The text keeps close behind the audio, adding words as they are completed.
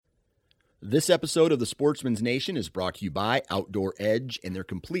This episode of the Sportsman's Nation is brought to you by Outdoor Edge and their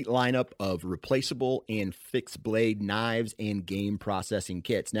complete lineup of replaceable and fixed blade knives and game processing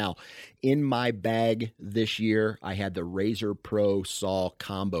kits. Now, in my bag this year, I had the Razor Pro Saw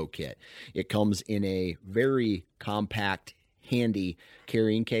Combo Kit. It comes in a very compact, handy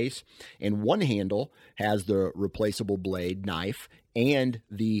carrying case, and one handle has the replaceable blade knife and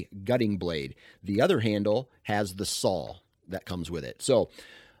the gutting blade. The other handle has the saw that comes with it. So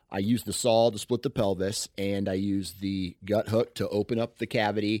I use the saw to split the pelvis, and I use the gut hook to open up the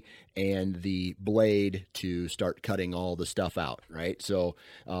cavity and the blade to start cutting all the stuff out, right? So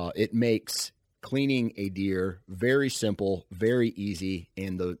it makes cleaning a deer very simple, very easy,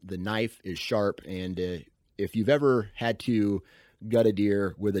 and the knife is sharp. And if you've ever had to gut a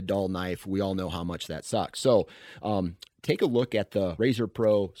deer with a dull knife, we all know how much that sucks. So take a look at the Razor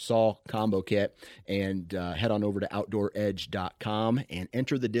Pro Saw Combo Kit and head on over to OutdoorEdge.com and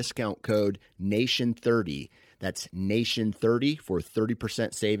enter the discount code NATION30. That's NATION30 for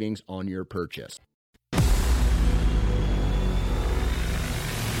 30% savings on your purchase.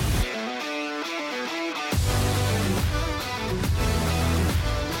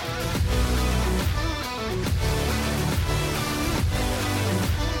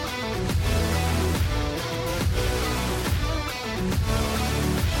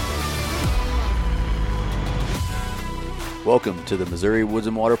 Welcome to the Missouri Woods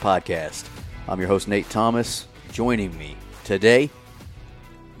and Water Podcast. I'm your host, Nate Thomas. Joining me today,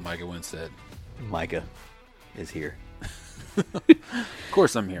 Micah Winstead. Micah is here. Of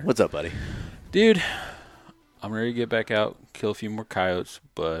course I'm here. What's up, buddy? Dude, I'm ready to get back out, kill a few more coyotes,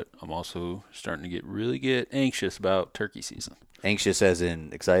 but I'm also starting to really get anxious about turkey season. Anxious as in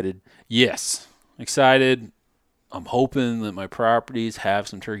excited? Yes, excited. I'm hoping that my properties have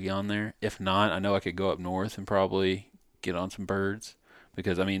some turkey on there. If not, I know I could go up north and probably get on some birds,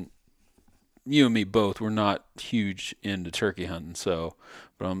 because I mean, you and me both, we're not huge into turkey hunting. So,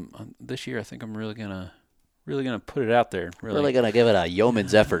 but this year I think I'm really gonna put it out there. Really gonna give it a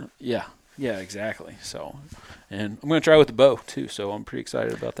yeoman's effort. Yeah, exactly. So, and I'm gonna try with the bow too. So I'm pretty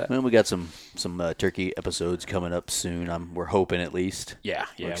excited about that. Well, we got some turkey episodes coming up soon. We're hoping, at least. Yeah,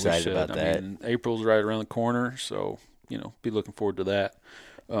 we're excited about that. I mean, April's right around the corner, so be looking forward to that.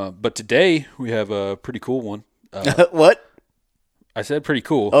 But today we have a pretty cool one. What? I said pretty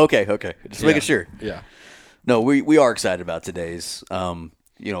cool. Okay. Just making sure. Yeah. No, we are excited about today's. When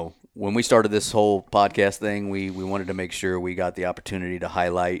we started this whole podcast thing, we wanted to make sure we got the opportunity to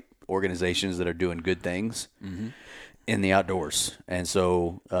highlight organizations that are doing good things in the outdoors. And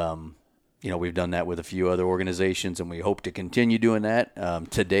so, we've done that with a few other organizations, and we hope to continue doing that.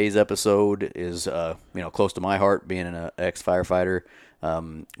 Today's episode is, close to my heart, being an ex-firefighter.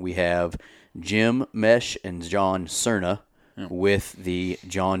 We have Jim Mesh and John Cerna with the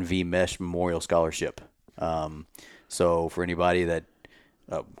John V. Mesh Memorial Scholarship. So for anybody that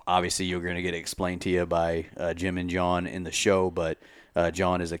obviously you're going to get it explained to you by Jim and John in the show, but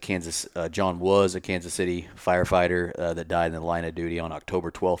John was a Kansas City firefighter that died in the line of duty on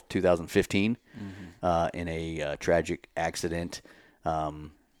October 12th, 2015, in a tragic accident.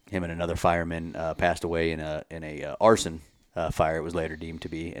 Him and another fireman passed away in a arson fire. It was later deemed to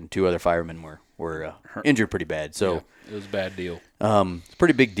be, and two other firemen were injured pretty bad. So yeah, it was a bad deal. It's a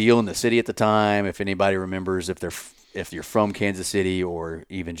pretty big deal in the city at the time. If anybody remembers, if you're from Kansas City or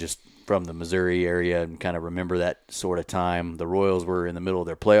even just from the Missouri area and kind of remember that sort of time, the Royals were in the middle of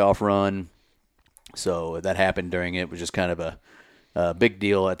their playoff run. So that happened during it. It was just kind of a big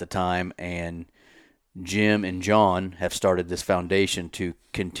deal at the time. And Jim and John have started this foundation to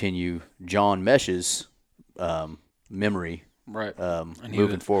continue John Mesh's memory, right?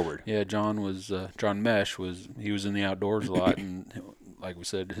 Moving forward. Yeah, John Mesh was in the outdoors a lot, and like we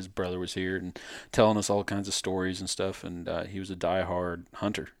said, his brother was here and telling us all kinds of stories and stuff. And he was a diehard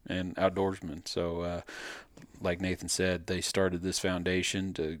hunter and outdoorsman. So, like Nathan said, they started this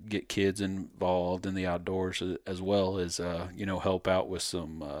foundation to get kids involved in the outdoors, as well as help out with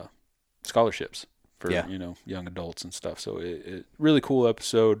some scholarships for young adults and stuff. So it really cool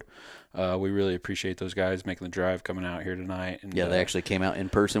episode. We really appreciate those guys making the drive, coming out here tonight. And, they actually came out in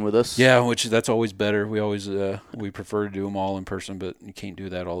person with us. Yeah, which that's always better. We always we prefer to do them all in person, but you can't do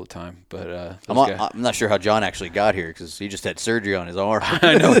that all the time. But I'm not sure how John actually got here because he just had surgery on his arm.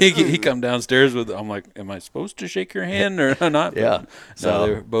 I know he come downstairs with. I'm like, am I supposed to shake your hand or not? Yeah. But, no,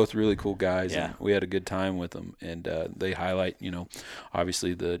 they were both really cool guys. Yeah. And we had a good time with them, and they highlight,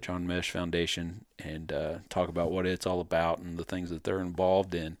 obviously the John Mesh Foundation, and talk about what it's all about and the things that they're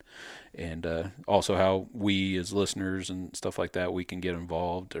involved in. And also how we as listeners and stuff like that, we can get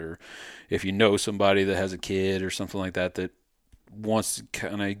involved. Or if you know somebody that has a kid or something like that wants to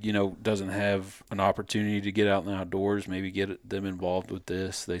kind of, doesn't have an opportunity to get out in the outdoors, maybe get them involved with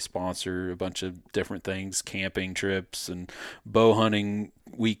this. They sponsor a bunch of different things, camping trips and bow hunting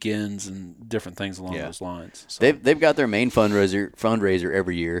weekends and different things along those lines. So. They've got their main fundraiser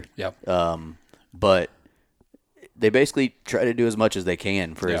every year. Yep. But they basically try to do as much as they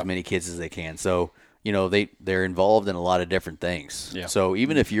can for as many kids as they can. So, they're involved in a lot of different things. Yeah. So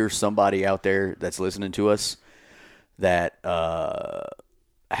even if you're somebody out there that's listening to us that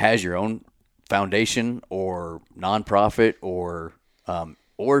has your own foundation or nonprofit, or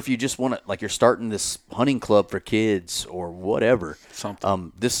if you just want to, like, you're starting this hunting club for kids or whatever,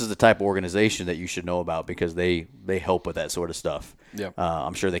 this is the type of organization that you should know about, because they help with that sort of stuff. Yep.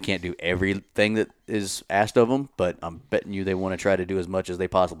 I'm sure they can't do everything that is asked of them, but I'm betting you they want to try to do as much as they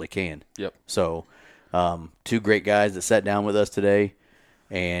possibly can. Yep. So, two great guys that sat down with us today,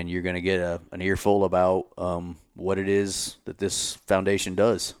 and you're going to get an earful about what it is that this foundation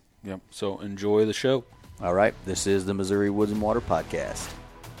does. Yep. So enjoy the show. All right. This is the Missouri Woods and Water Podcast.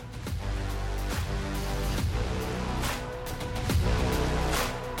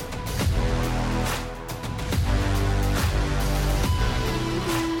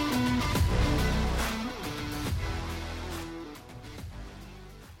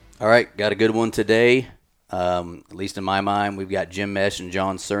 All right, got a good one today. At least in my mind, we've got Jim Mesh and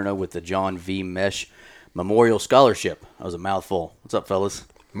John Cerna with the John V. Mesh Memorial Scholarship. That was a mouthful. What's up, fellas?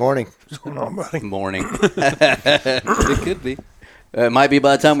 Morning. What's going on, buddy? Morning. It could be. It might be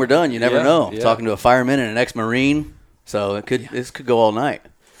by the time we're done. You never know. Yeah. Talking to a fireman and an ex-Marine, so this could go all night.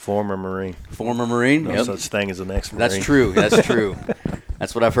 Former Marine. Former Marine? No Yep. such thing as an ex-Marine. That's true. That's true.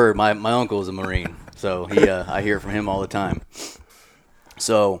 That's what I've heard. My uncle is a Marine, so I hear from him all the time.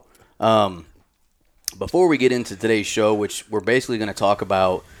 So, before we get into today's show, which we're basically going to talk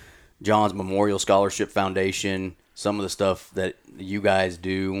about John's Memorial Scholarship Foundation, some of the stuff that you guys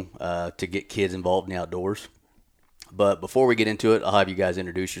do to get kids involved in the outdoors. But before we get into it, I'll have you guys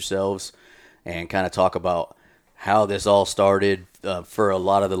introduce yourselves and kind of talk about how this all started. For a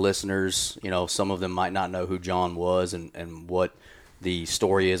lot of the listeners, some of them might not know who John was and what the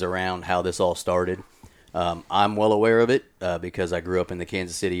story is around how this all started. I'm well aware of it because I grew up in the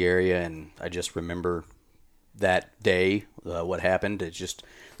Kansas City area, and I just remember that day, what happened. It's just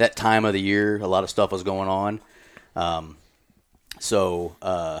that time of the year, a lot of stuff was going on. So,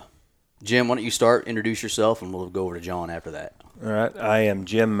 Jim, why don't you start, introduce yourself, and we'll go over to John after that. All right. I am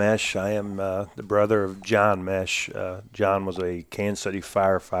Jim Mesh. I am the brother of John Mesh. John was a Kansas City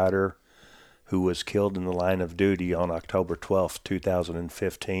firefighter who was killed in the line of duty on October 12th,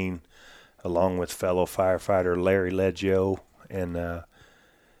 2015, along with fellow firefighter Larry Leggio, and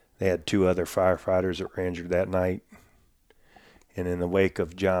they had two other firefighters that were injured that night. And in the wake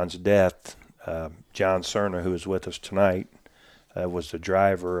of John's death, John Cerna, who is with us tonight, was the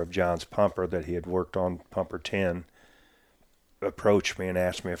driver of John's pumper that he had worked on, Pumper 10, approached me and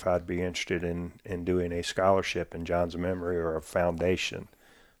asked me if I'd be interested in doing a scholarship in John's memory or a foundation.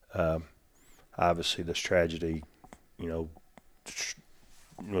 Obviously, this tragedy,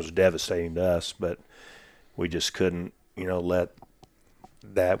 was devastating to us, but we just couldn't, let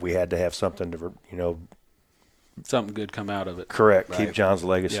that. We had to have something to, Something good come out of it. correct, Right. keep John's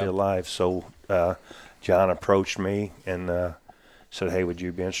legacy Yeah. alive. So John approached me and said, hey, would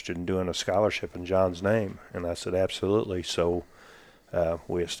you be interested in doing a scholarship in John's name? And I said, absolutely. So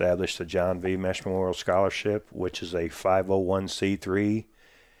we established the John V. Mesh Memorial Scholarship, which is a 501c3,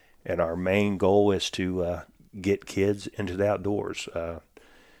 and our main goal is to get kids into the outdoors.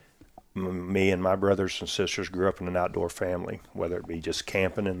 Me and my brothers and sisters grew up in an outdoor family, whether it be just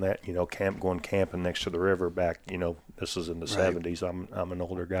camping and that, going camping next to the river back, this is in the Right. 70s. I'm an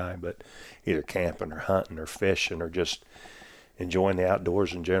older guy, but either camping or hunting or fishing or just enjoying the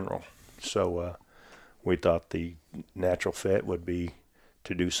outdoors in general. So we thought the natural fit would be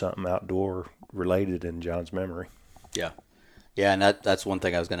to do something outdoor related in John's memory. Yeah. Yeah, and that's one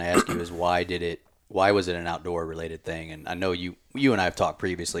thing I was going to ask you is why was it an outdoor related thing? And I know you and I have talked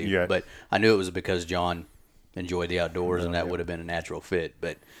previously, Yeah. but I knew it was because John enjoyed the outdoors, and that would have been a natural fit.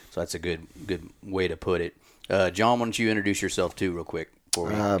 But so that's a good way to put it. John, why don't you introduce yourself too, real quick, before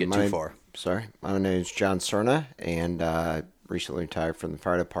we get too far? Sorry, my name is John Cerna, and I recently retired from the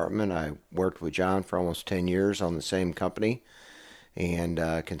fire department. I worked with John for almost 10 years on the same company, and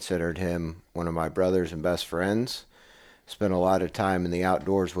considered him one of my brothers and best friends. Spent a lot of time in the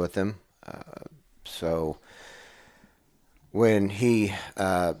outdoors with him. So when he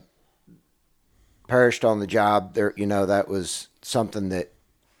perished on the job, there, that was something that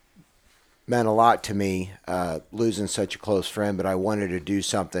meant a lot to me, losing such a close friend. But I wanted to do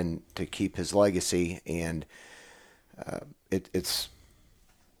something to keep his legacy, and it's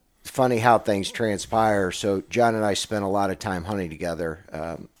funny how things transpire. So John and I spent a lot of time hunting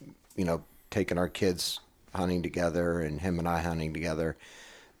together, taking our kids hunting together and him and I hunting together.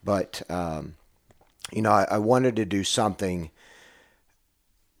 But, I wanted to do something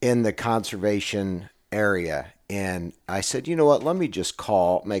in the conservation area. And I said, you know what, let me just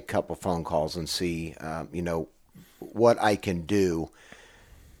make a couple phone calls and see, what I can do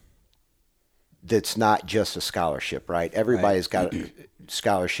that's not just a scholarship, right? Everybody's got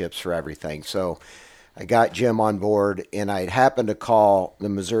scholarships for everything. So I got Jim on board, and I happened to call the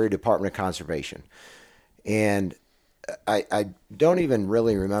Missouri Department of Conservation. And I don't even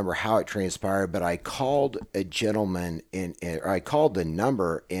really remember how it transpired, but I called a gentleman, or I called the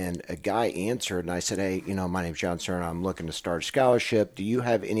number, and a guy answered, and I said, hey, my name's John Cerna. I'm looking to start a scholarship. Do you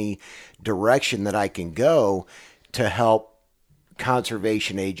have any direction that I can go to help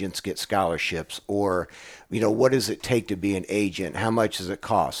conservation agents get scholarships? Or, what does it take to be an agent? How much does it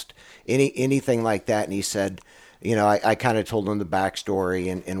cost? Anything like that? And he said, I kind of told him the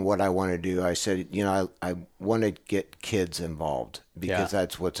backstory and what I want to do. I said, I want to get kids involved because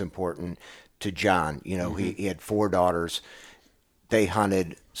that's what's important to John. He had 4 daughters. They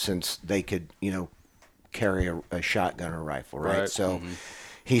hunted since they could, carry a shotgun or rifle, right? So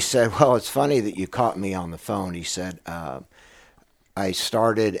he said, well, it's funny that you caught me on the phone. He said, I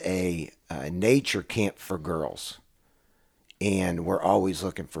started a nature camp for girls, and we're always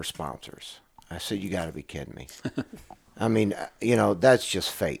looking for sponsors. I said, you got to be kidding me. I mean, that's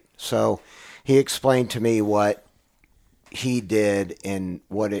just fate. So he explained to me what he did and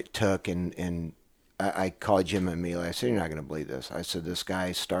what it took. And I called Jim immediately. I said, you're not going to believe this. I said, this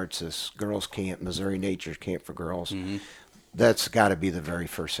guy starts this girls camp, Missouri Nature Camp for Girls. That's got to be the very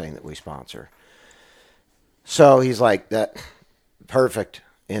first thing that we sponsor. So he's like, that perfect.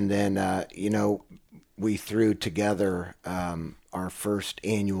 And then, we threw together our first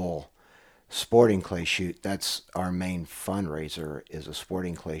annual sporting clay shoot. That's our main fundraiser, is a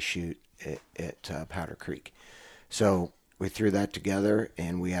sporting clay shoot at Powder Creek. So we threw that together,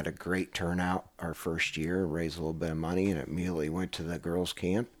 and we had a great turnout our first year, raised a little bit of money, and immediately went to the girls'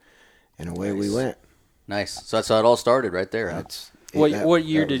 camp, and away we went. Nice. So that's how it all started right there. Huh? What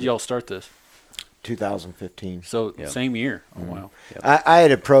year did y'all start this? 2015. So same year. Oh, wow. Yep. I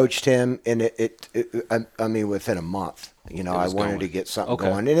had approached him, and within a month, I wanted to get something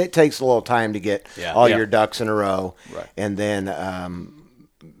going. And it takes a little time to get all your ducks in a row. Right. And then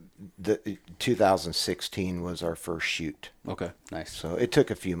the 2016 was our first shoot. Okay. Nice. So it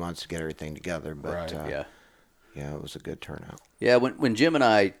took a few months to get everything together, but yeah, it was a good turnout. Yeah, when Jim and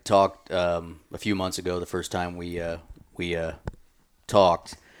I talked a few months ago, the first time we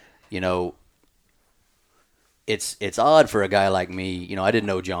talked, it's odd for a guy like me. I didn't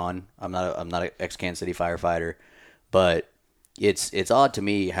know John. I'm not an ex-Kansas City firefighter, but it's odd to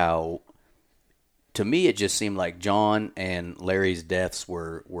me how, to me, it just seemed like John and Larry's deaths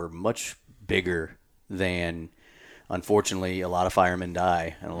were much bigger than, unfortunately, a lot of firemen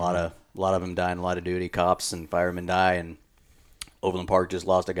die, and a lot of them die in a lot of duty. Cops and firemen die, and Overland Park just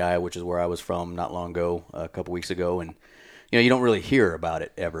lost a guy, which is where I was from not long ago, a couple weeks ago, and you don't really hear about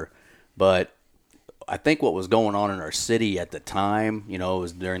it ever, but I think what was going on in our city at the time, it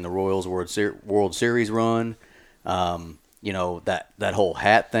was during the Royals World Series run, that whole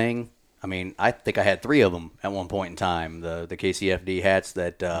hat thing. I mean, I think I had 3 of them at one point in time. The KCFD hats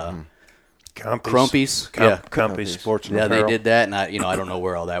that Crumpies, Crumpies Sports and Apparel. They did that, and I don't know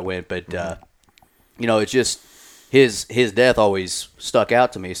where all that went, but it's just his death always stuck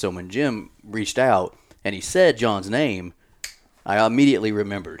out to me. So when Jim reached out and he said John's name, I immediately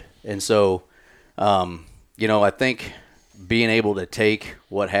remembered, and so. I think being able to take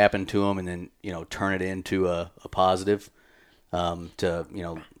what happened to him and then, turn it into a positive,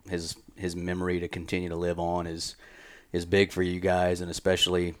 to, his memory to continue to live on is big for you guys. And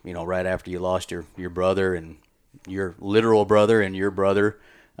especially, right after you lost your brother, and your literal brother and your brother,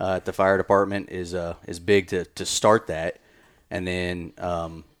 at the fire department is big to start that. And then,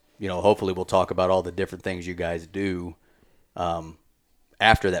 hopefully we'll talk about all the different things you guys do,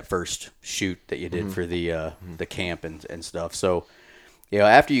 after that first shoot that you did for the camp and stuff. So,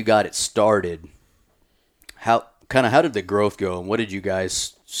 after you got it started, how did the growth go, and what did you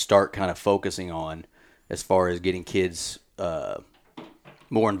guys start kind of focusing on as far as getting kids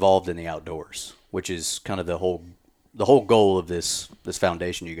more involved in the outdoors, which is kind of the whole goal of this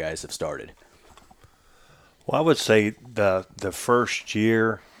foundation you guys have started? Well, I would say the first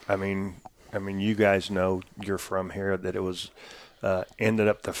year, I mean, you guys know, you're from here, that it was ended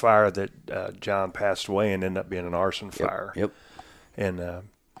up the fire that John passed away and ended up being an arson fire. Yep. And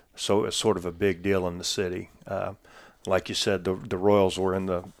so it was sort of a big deal in the city. like you said, the Royals were in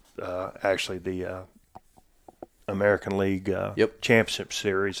the actually the American League Championship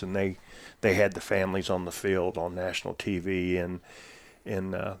Series, and they had the families on the field on national TV, and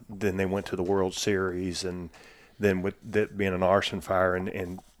then they went to the World Series, and then with that being an arson fire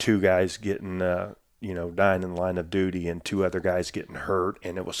and 2 guys getting dying in the line of duty and 2 other guys getting hurt,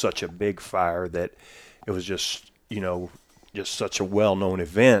 and it was such a big fire that it was just such a well-known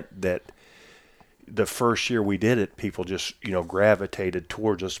event that the first year we did it, people just gravitated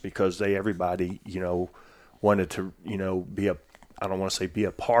towards us because everybody wanted to be I don't want to say be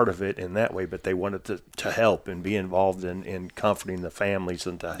a part of it in that way, but they wanted to help and be involved in comforting the families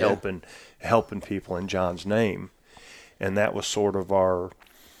and to helping people in John's name. And that was sort of our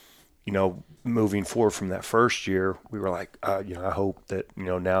moving forward from that first year. We were like I hope that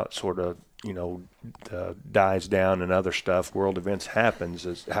now it sort of dies down and other stuff, world events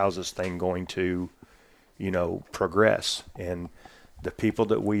happens, how's this thing going to progress? And the people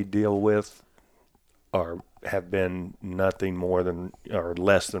that we deal with have been nothing more than or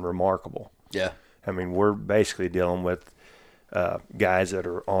less than remarkable. Yeah. I mean, we're basically dealing with guys that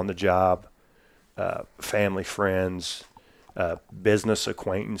are on the job, family, friends, business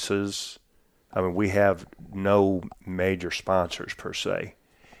acquaintances. I mean, we have no major sponsors per se.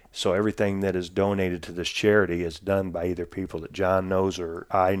 So everything that is donated to this charity is done by either people that John knows or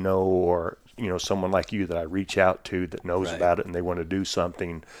I know, or someone like you that I reach out to that knows about it and they want to do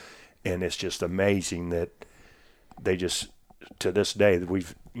something. And it's just amazing that they just, to this day, that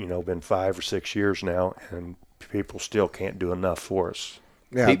we've been 5 or 6 years now, and people still can't do enough for us.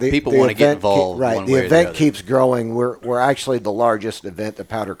 Yeah, people want to get involved. Right, the event keeps growing. We're actually the largest event that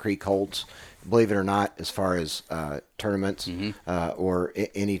Powder Creek holds, believe it or not, as far as tournaments or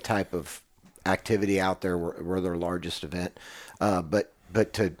any type of activity out there. We're their largest event. But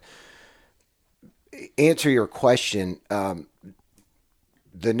to answer your question,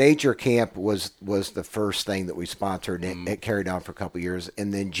 the nature camp was the first thing that we sponsored. It carried on for a couple of years,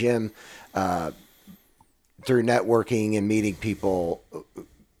 and then Jim, through networking and meeting people,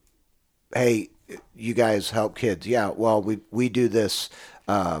 hey, you guys help kids. Yeah, well, we do this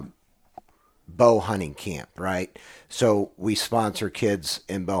bow hunting camp, right? So we sponsor kids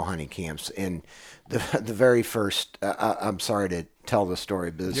in bow hunting camps. And the very first, I'm sorry to tell the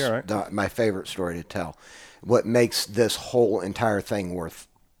story, but it's my favorite story to tell. What makes this whole entire thing worth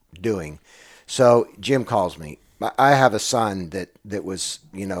doing. So Jim calls me. I have a son that was,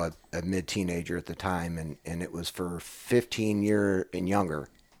 a mid-teenager at the time, and it was for 15-year and younger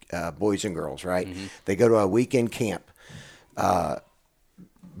boys and girls, right? Mm-hmm. They go to a weekend camp,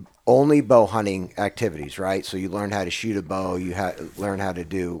 only bow hunting activities, right? So you learn how to shoot a bow, you learn how to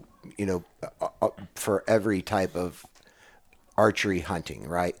do, for every type of archery hunting,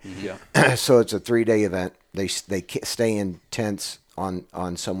 right? Yeah. So it's a 3-day event. They stay in tents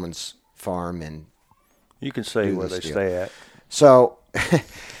on someone's farm, and you can say where they stay at. So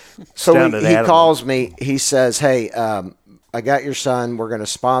he calls me. He says, "Hey, I got your son. We're going to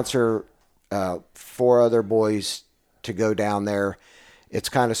sponsor 4 other boys to go down there. It's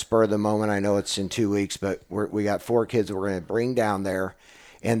kind of spur of the moment. I know it's in 2 weeks, but we got 4 kids that we're going to bring down there,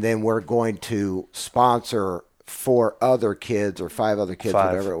 and then we're going to sponsor 4 other kids or 5 other kids,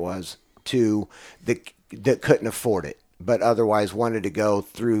 whatever it was, that couldn't afford it, but otherwise wanted to go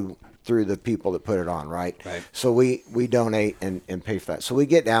through the people that put it on, right? Right. So we donate and pay for that. So we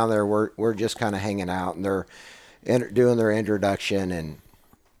get down there, we're just kind of hanging out, and they're doing their introduction, and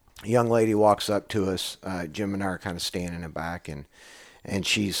a young lady walks up to us. Jim and I are kind of standing in the back, and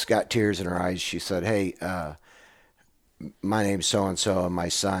she's got tears in her eyes. She said, "Hey, my name's so-and-so, and my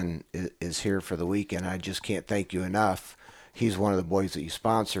son is here for the weekend. I just can't thank you enough. He's one of the boys that you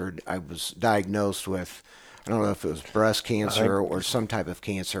sponsored. I was diagnosed with, I don't know if it was breast cancer or some type of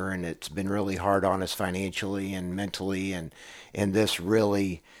cancer, and it's been really hard on us financially and mentally, and this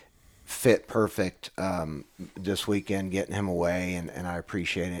really fit perfect this weekend, getting him away, and I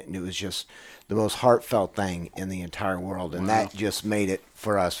appreciate it. And it was just the most heartfelt thing in the entire world, and that just made it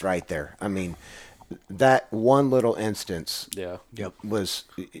for us right there. I mean, that one little instance was...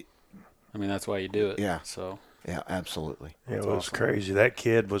 I mean, that's why you do it. Yeah. So... Yeah, absolutely. It was crazy. That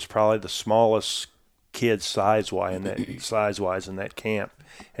kid was probably the smallest kid size-wise in that camp,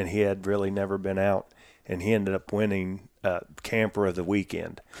 and he had really never been out. And he ended up winning camper of the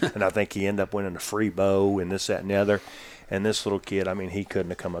weekend. And I think he ended up winning a free bow and this, that, and the other. And this little kid, I mean, he couldn't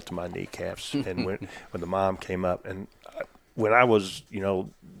have come up to my kneecaps. And when the mom came up, and when I was,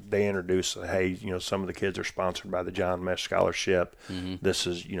 they introduced, hey, some of the kids are sponsored by the John Mesh Scholarship. Mm-hmm. This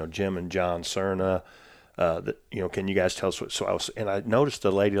is, Jim and John Cerna. Can you guys tell us what? So I noticed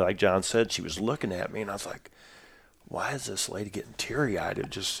the lady, like John said, she was looking at me, and I was like, why is this lady getting teary-eyed?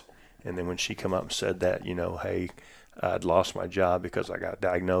 And then when she come up and said that, hey, I'd lost my job because I got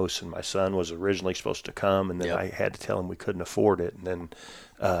diagnosed, and my son was originally supposed to come, and then I had to tell him we couldn't afford it. And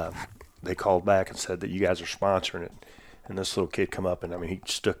then they called back and said that you guys are sponsoring it. And this little kid come up, and he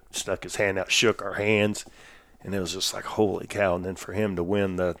stuck his hand out, shook our hands, and it was just like, holy cow. And then for him to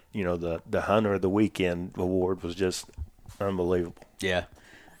win the Hunter of the Weekend award was just unbelievable. Yeah.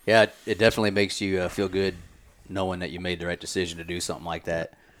 Yeah, it definitely makes you feel good knowing that you made the right decision to do something like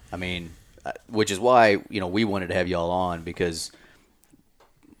that. I mean, which is why, we wanted to have y'all on, because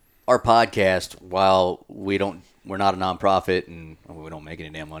our podcast, while we're not a nonprofit and we don't make any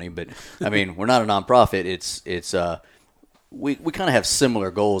damn money, but I mean, we're not a nonprofit. It's we kind of have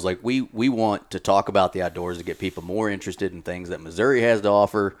similar goals. Like we want to talk about the outdoors to get people more interested in things that Missouri has to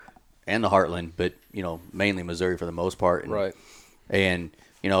offer, and the Heartland, but mainly Missouri for the most part. And, right. And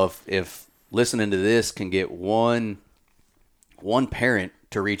if listening to this can get one parent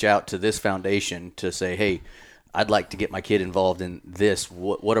to reach out to this foundation to say, hey, I'd like to get my kid involved in this.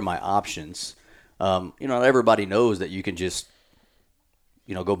 What are my options? Not everybody knows that you can just,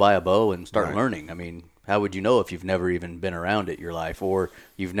 go buy a bow and start learning. I mean, how would you know if you've never even been around it your life, or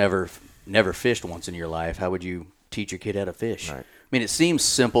you've never fished once in your life? How would you teach your kid how to fish? Right. I mean, it seems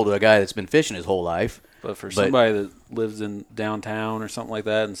simple to a guy that's been fishing his whole life. But for somebody that lives in downtown or something like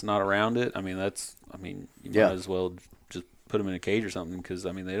that and is not around it, you might as well just put them in a cage or something, because,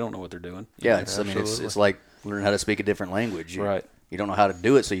 they don't know what they're doing. Yeah, it's like learning how to speak a different language. Right. You don't know how to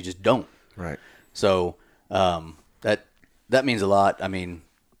do it, so you just don't. Right. So that means a lot. I mean,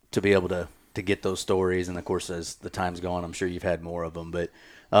 to be able to get those stories, and of course, as the time's gone, I'm sure you've had more of them. But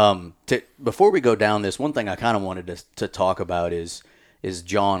before we go down this, one thing I kind of wanted to talk about is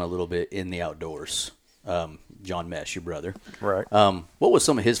John a little bit in the outdoors. John Mesh, your brother. Right. What was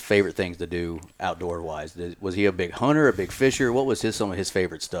some of his favorite things to do outdoor-wise? Was he a big hunter, a big fisher? What was some of his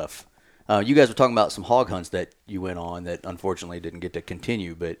favorite stuff? You guys were talking about some hog hunts that you went on that unfortunately didn't get to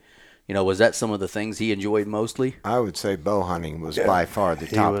continue, but was that some of the things he enjoyed mostly? I would say bow hunting was by far the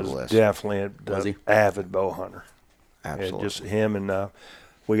top of the list. Definitely an avid bow hunter. Absolutely. And just him, and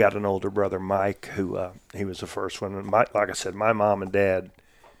we got an older brother, Mike, who he was the first one. Like I said, my mom and dad,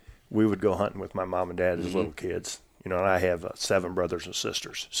 we would go hunting with my mom and dad as little kids. And I have 7 brothers and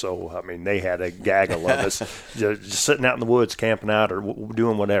sisters. So, they had a gaggle of us just sitting out in the woods, camping out, or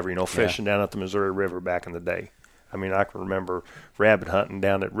doing whatever, fishing down at the Missouri River back in the day. I can remember rabbit hunting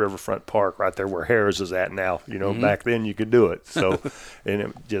down at Riverfront Park right there where Harris is at now. Back then you could do it. So,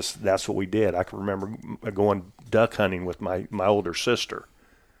 and that's what we did. I can remember going duck hunting with my older sister.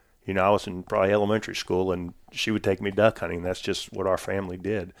 I was in probably elementary school, and she would take me duck hunting. That's just what our family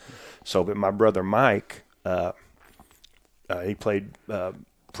did. So, but my brother Mike, he played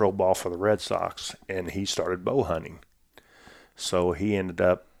pro ball for the Red Sox, and he started bow hunting. So he ended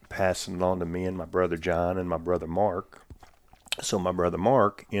up passing it on to me and my brother John and my brother Mark. So my brother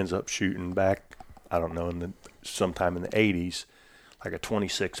Mark ends up shooting back, I don't know, sometime in the 80s, like a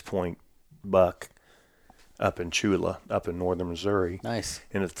 26-point buck up in Chula, up in northern Missouri. Nice.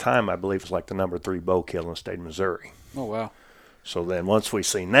 And at the time, I believe it was like the number 3 bow kill in the state of Missouri. Oh, wow. So then once we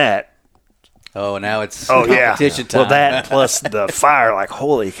seen that, oh, now it's competition time. Well, that plus the fire, like,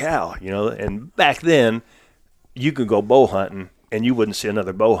 holy cow, And back then, you could go bow hunting, and you wouldn't see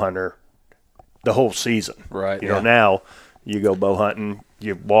another bow hunter the whole season. Right. Now you go bow hunting,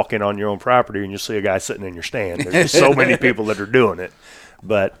 you walk in on your own property, and you see a guy sitting in your stand. There's so many people that are doing it.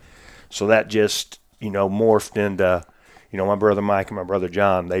 But so that just, morphed into, my brother Mike and my brother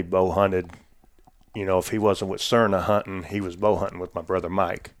John, they bow hunted. If he wasn't with Cerna hunting, he was bow hunting with my brother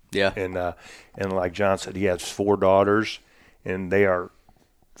Mike. Yeah. And like John said, he has 4 daughters, and they are,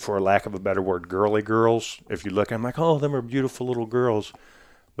 for lack of a better word, girly girls. If you look, I'm like, oh, them are beautiful little girls.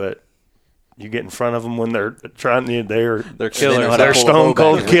 But you get in front of them when they're trying, they're killers. They're stone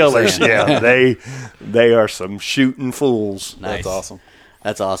cold killers. Yeah, they are some shooting fools. Nice. That's awesome.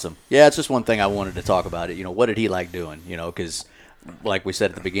 That's awesome. Yeah, it's just one thing I wanted to talk about it. What did he like doing? Because like we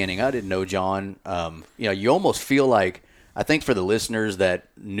said at the beginning, I didn't know John. You almost feel like, I think for the listeners that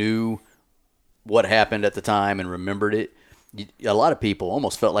knew what happened at the time and remembered it, a lot of people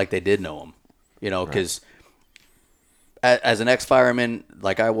almost felt like they did know him, because as an ex-fireman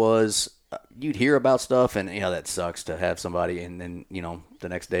like I was, you'd hear about stuff and, that sucks to have somebody, and then, the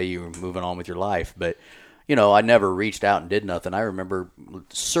next day you were moving on with your life. But, I never reached out and did nothing. I remember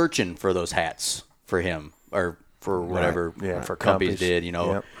searching for those hats for him, or for whatever for companies did,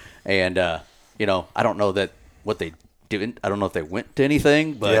 Yep. And, I don't know what they didn't. I don't know if they went to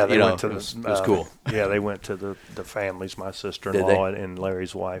anything, but they went to it was cool. Yeah, they went to the families, my sister-in-law and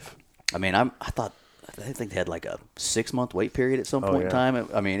Larry's wife. I mean, I thought I think they had like a 6-month wait period at some point in time.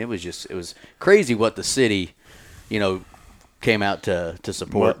 It was crazy what the city, came out to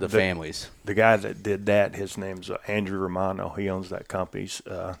support the families. The guy that did that, his name's Andrew Romano. He owns that company's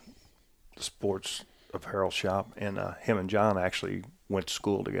sports apparel shop, and him and John actually went to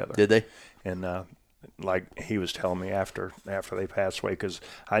school together. Did they? And like he was telling me after they passed away, because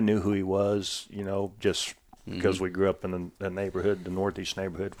I knew who he was, just because we grew up in the neighborhood, the Northeast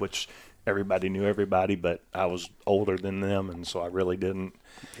neighborhood, which everybody knew everybody, but I was older than them, and so I really didn't.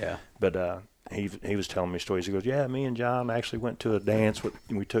 Yeah. But he was telling me stories. He goes, yeah, me and John actually went to a dance.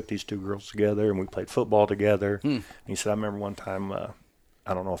 We took these two girls together, and we played football together. And he said, I remember one time,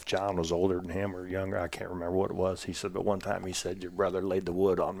 I don't know if John was older than him or younger. I can't remember what it was. He said, but one time he said, your brother laid the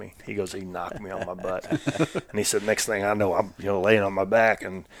wood on me. He goes, he knocked me on my butt. And he said, next thing I know, I'm laying on my back,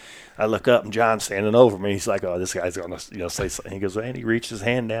 and I look up, and John's standing over me. He's like, oh, this guy's going to say something. He goes, and he reached his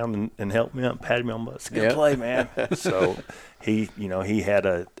hand down and helped me up, patted me on the butt. It's a good play, man. So he had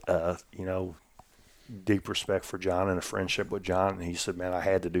a deep respect for John and a friendship with John, and he said, man, I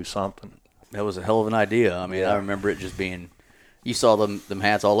had to do something. That was a hell of an idea. I mean, I remember it just being, you saw them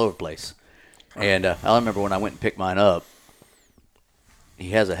hats all over the place. And I remember when I went and picked mine up,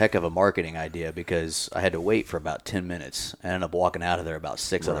 he has a heck of a marketing idea, because I had to wait for about 10 minutes. I ended up walking out of there about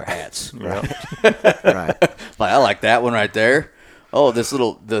 6 other hats. Right. Like, I like that one right there. Oh, this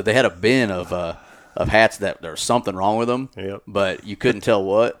they had a bin of hats that there was something wrong with them, but you couldn't tell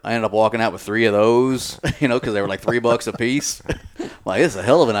what. I ended up walking out with 3 of those, because they were like $3 a piece. Like, this is a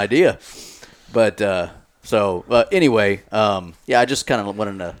hell of an idea. But anyway, I just kind of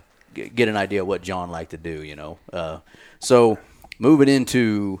wanted to get an idea of what John liked to do, So moving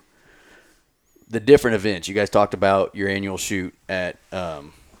into the different events, you guys talked about your annual shoot at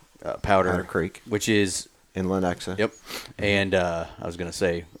Powder Creek, which is in Lenexa. Yep. And I was going to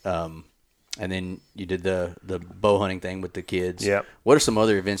say, and then you did the bow hunting thing with the kids. Yep. What are some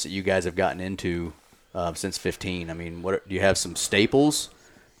other events that you guys have gotten into since 15? I mean, do you have some staples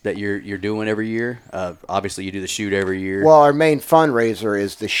that you're doing every year? Obviously, you do the shoot every year. Well, our main fundraiser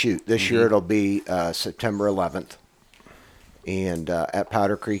is the shoot. This year it'll be September 11th, and at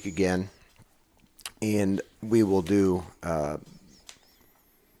Powder Creek again. And we will do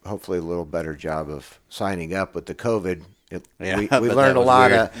hopefully a little better job of signing up with the COVID. We learned a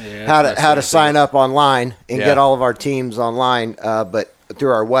lot of how to sign up online and get all of our teams online, but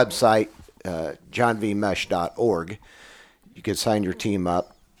through our website, johnvmesh.org, you can sign your team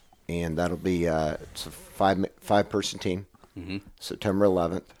up, and that'll be it's a five-person team. September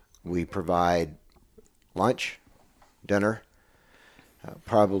 11th. We provide lunch, dinner,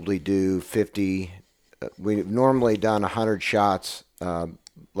 probably do 50. We've normally done 100 shots.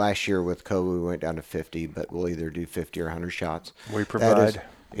 Last year with COVID, we went down to 50, but we'll either do 50 or 100 shots. We provide.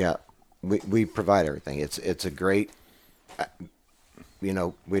 We provide everything. It's a great, we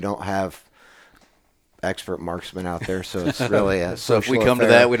don't have expert marksmen out there, so it's really a so social if we come affair.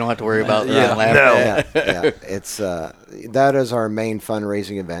 to that, we don't have to worry about It's that is our main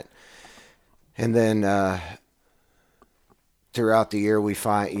fundraising event, and then throughout the year we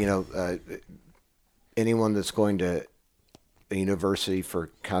find anyone that's going to a university for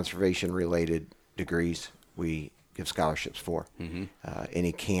conservation related degrees we give scholarships for.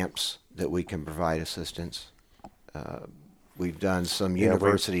 Any camps that we can provide assistance. We've done some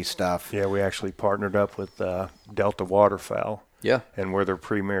university stuff. Yeah, we actually partnered up with Delta Waterfowl. Yeah. And we're their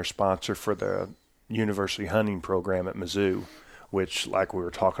premier sponsor for the university hunting program at Mizzou, which, like we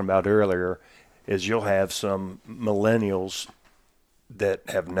were talking about earlier, is you'll have some millennials that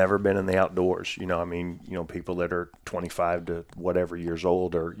have never been in the outdoors. People that are 25 to whatever years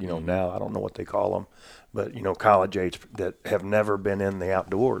old, or, now I don't know what they call them, but, college age, that have never been in the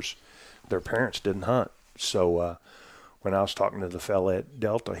outdoors. Their parents didn't hunt. So, when I was talking to the fella at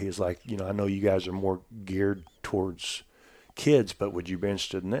Delta, he's like, I know you guys are more geared towards kids, but would you be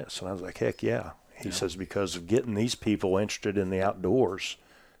interested in this? And I was like, heck yeah. He says, because of getting these people interested in the outdoors,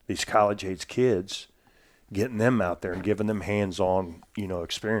 these college age kids, getting them out there and giving them hands-on,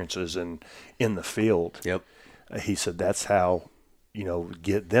 experiences and in the field. Yep. He said that's how,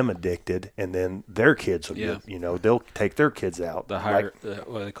 get them addicted, and then their kids will get, they'll take their kids out. The higher,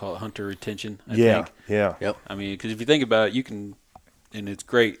 what they call it, hunter retention, I think. Yeah. Yep. I mean, because if you think about it, you can, and it's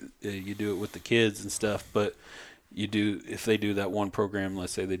great, you do it with the kids and stuff, but if they do that one program,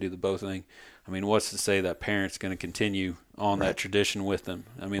 let's say they do the bow thing, I mean, what's to say that parent's going to continue on that tradition with them?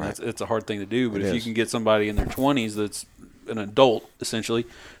 I mean, it's a hard thing to do, but if you can get somebody in their 20s that's an adult essentially,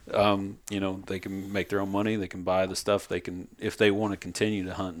 they can make their own money. They can buy the stuff. They can, if they want to continue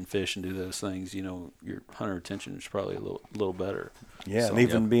to hunt and fish and do those things, your hunter retention is probably a little better. Yeah, So, and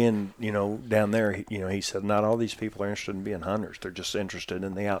even being, down there, he said not all these people are interested in being hunters. They're just interested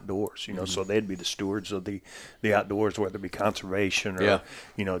in the outdoors, so they'd be the stewards of the outdoors, whether it be conservation or,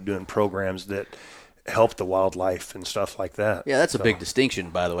 doing programs that help the wildlife and stuff like that. Yeah, that's a big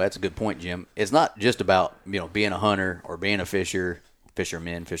distinction, by the way. That's a good point, Jim. It's not just about, being a hunter or being a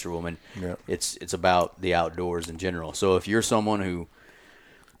fisherman, fisherwoman. Yeah. It's about the outdoors in general. So if you're someone who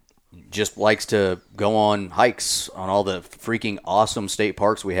just likes to go on hikes on all the freaking awesome state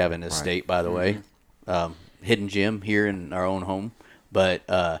parks we have in this state, by the way. Hidden gem here in our own home. But,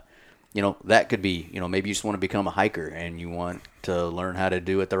 that could be, maybe you just want to become a hiker and you want to learn how to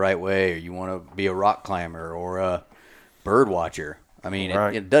do it the right way, or you want to be a rock climber or a bird watcher. I mean,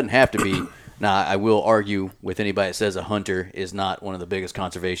 Right. it doesn't have to be. Now, I will argue with anybody that says a hunter is not one of the biggest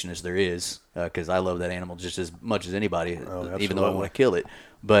conservationists there is, because I love that animal just as much as anybody, even though I absolutely. want to kill it.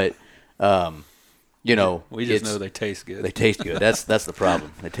 But, we just know they taste good. They taste good. That's the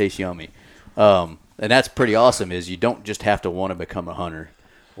problem. They taste yummy. And that's pretty awesome, is you don't just have to want to become a hunter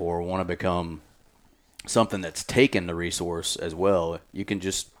or want to become something that's taken the resource as well. You can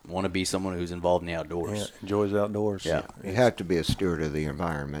just want to be someone who's involved in the outdoors. Yeah, enjoys the outdoors. Yeah. You have to be a steward of the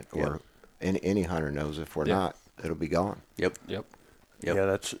environment, or any hunter knows if we're not, it'll be gone. Yep. Yep. Yep.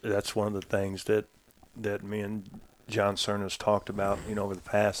 Yeah, that's one of the things that me and John Cerna's talked about, over the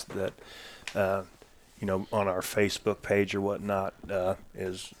past, that, on our Facebook page or whatnot,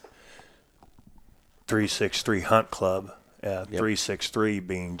 is 363 Hunt Club. 363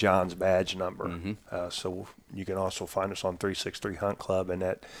 being John's badge number. So you can also find us on 363 Hunt Club, and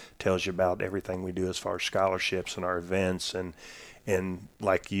that tells you about everything we do as far as scholarships and our events. And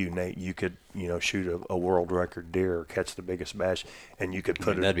like you, Nate, you could, shoot a world record deer or catch the biggest bass, and you could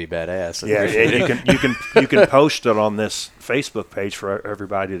put it. That'd be badass. Yeah, and you can post it on this Facebook page for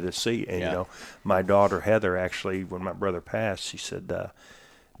everybody to see. And my daughter Heather, actually, when my brother passed, she said,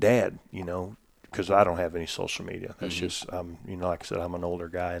 "Dad, because I don't have any social media. That's just, like I said, I'm an older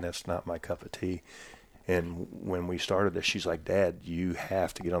guy, and that's not my cup of tea." And when we started this, she's like, "Dad, you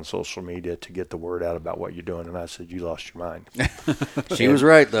have to get on social media to get the word out about what you're doing." And I said, "You lost your mind." She was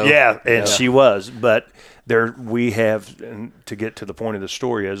right, though. Yeah, and she was. But we have, and to get to the point of the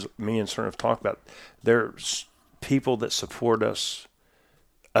story, as me and Cerna have talked about, there's people that support us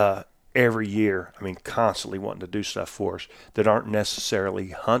every year. I mean, constantly wanting to do stuff for us that aren't necessarily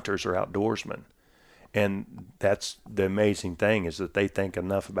hunters or outdoorsmen. And that's the amazing thing, is that they think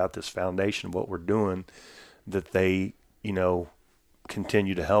enough about this foundation of what we're doing that they,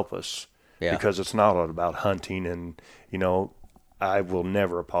 continue to help us. Yeah. Because it's not all about hunting. And, I will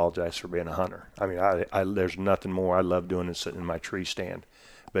never apologize for being a hunter. I mean, I there's nothing more I love doing than sitting in my tree stand.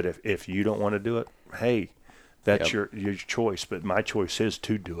 But if you don't want to do it, hey, that's your choice. But my choice is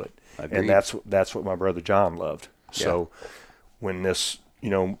to do it. Agreed. And that's what my brother John loved. So when this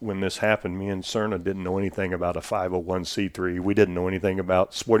happened, me and Cerna didn't know anything about a 501c3. We didn't know anything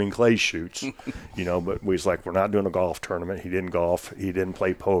about sporting clay shoots, but we was like, we're not doing a golf tournament. He didn't golf. He didn't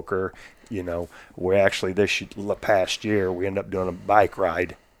play poker. We actually, this past year, we ended up doing a bike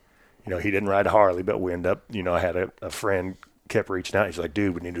ride. He didn't ride a Harley, but we ended up, I had a friend kept reaching out. He's like,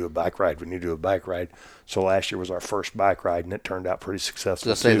 "Dude, we need to do a bike ride. We need to do a bike ride." So last year was our first bike ride, and it turned out pretty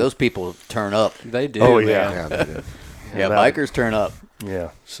successful. I say, those people turn up. They do. Oh, man. yeah. Yeah, they do. Yeah, bikers turn up.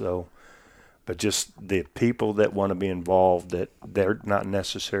 Yeah. So, but just the people that want to be involved, that they're not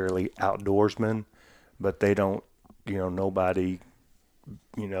necessarily outdoorsmen, but they don't, nobody,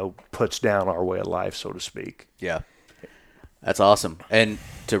 puts down our way of life, so to speak. Yeah. That's awesome. And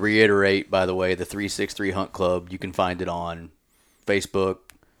to reiterate, by the way, the 363 Hunt Club, you can find it on Facebook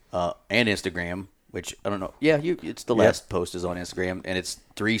and Instagram, which I don't know. Yeah, it's the last post is on Instagram, and it's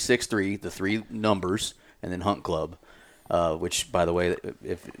 363, the 3 numbers, and then Hunt Club. Which, by the way,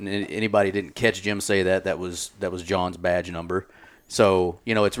 if anybody didn't catch Jim say that was John's badge number. So,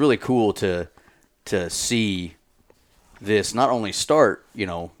 it's really cool to see this not only start,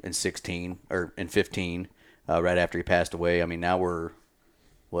 in 16 or in 15, right after he passed away. I mean, now we're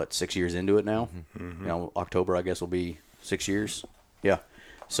 6 years into it now. Mm-hmm. October, I guess, will be 6 years. Yeah.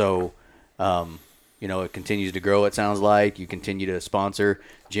 So, it continues to grow. It sounds like you continue to sponsor.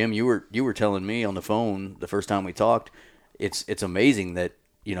 Jim, you were telling me on the phone the first time we talked. It's amazing that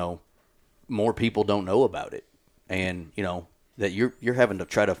more people don't know about it, and that you're having to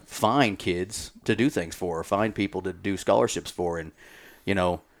try to find kids to do things for, or find people to do scholarships for, and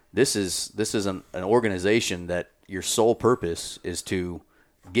this is an organization that your sole purpose is to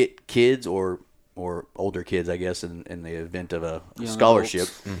get kids or or older kids, I guess, in the event of a Young scholarship,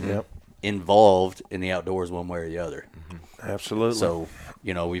 Yep. involved in the outdoors one way or the other. Absolutely. So,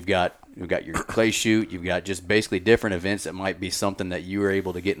 we've got your clay shoot, you've got just basically different events that might be something that you were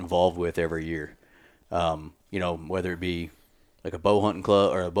able to get involved with every year. Whether it be like a bow hunting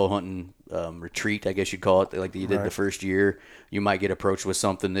club or a bow hunting retreat, I guess you'd call it, like you did the first year. You might get approached with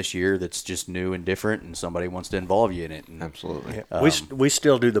something this year that's just new and different, and somebody wants to involve you in it. And, Absolutely. Yeah. We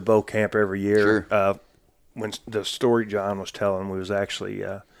still do the bow camp every year. Sure. When the story John was telling, we was actually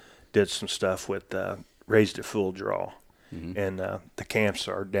did some stuff with Raised at Full Draw. And the camps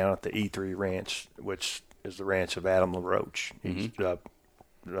are down at the E3 Ranch, which is the ranch of Adam LaRoche. He's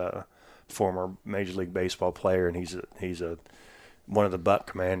a former Major League Baseball player, and he's one of the Buck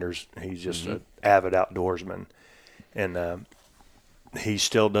Commanders. He's just an avid outdoorsman, and he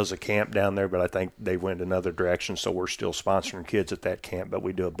still does a camp down there. But I think they went another direction, so we're still sponsoring kids at that camp. But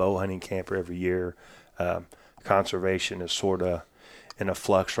we do a bow hunting camp every year. Conservation is sort of in a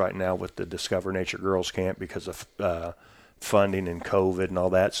flux right now with the Discover Nature Girls Camp because of funding and COVID and all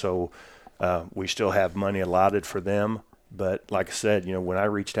that. So we still have money allotted for them. But like I said, when I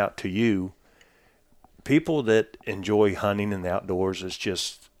reached out to you, people that enjoy hunting in the outdoors is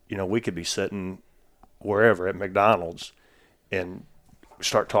just, we could be sitting wherever at McDonald's and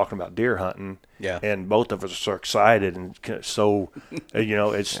start talking about deer hunting. Yeah. And both of us are excited. And so,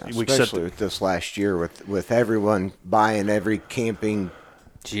 it's, we especially with this last year with everyone buying every camping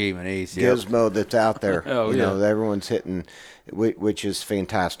gizmo that's out there. Everyone's hitting, which is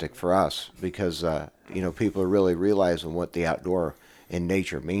fantastic for us because, people are really realizing what the outdoor and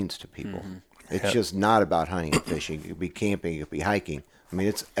nature means to people. It's just not about hunting and fishing. It could be camping, it could be hiking. I mean,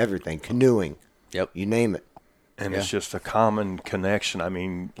 it's everything. Canoeing. Yep. You name it. And it's just a common connection. I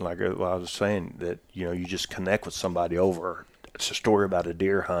mean, like I was saying, that, you just connect with somebody over. It's a story about a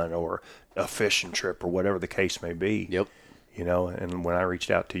deer hunt or a fishing trip or whatever the case may be. Yep. And when I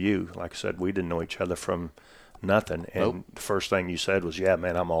reached out to you, like I said, we didn't know each other from nothing. And the first thing you said was, yeah,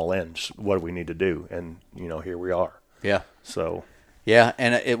 man, I'm all in. Just what do we need to do? And, here we are. Yeah. So. Yeah,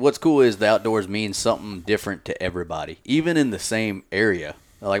 and what's cool is the outdoors means something different to everybody, even in the same area.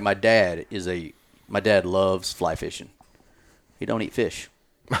 Like my dad loves fly fishing. He don't eat fish.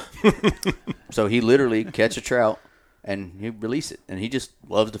 So he literally catch a trout and he release it, and he just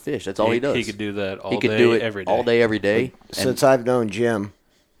loves to fish. That's all he does. He could do that all he could day, do it every day. all day, every day. Since I've known Jim,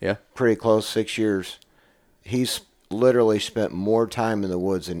 pretty close 6 years, he's literally spent more time in the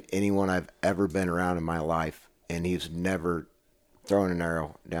woods than anyone I've ever been around in my life, and he's never thrown an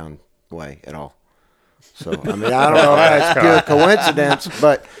arrow down the way at all. So, I mean, I don't know if that's pure coincidence,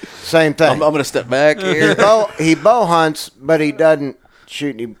 but same thing. I'm going to step back here. He bow hunts, but he doesn't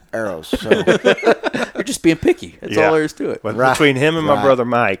shoot any arrows. So you're just being picky. That's all there is to it. But between him and my brother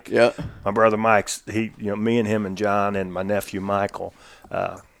Mike, my brother Mike's, me and him and John and my nephew Michael,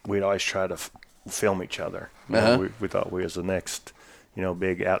 we'd always try to film each other. We thought we was the next,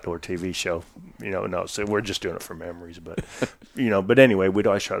 big outdoor TV show. So we're just doing it for memories. But, but anyway, we'd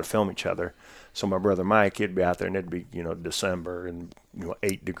always try to film each other. So my brother Mike, he'd be out there, and it'd be, December and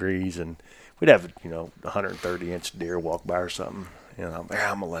 8 degrees, and we'd have 130-inch deer walk by or something. I'm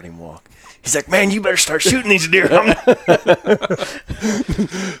gonna let him walk. He's like, man, you better start shooting these deer.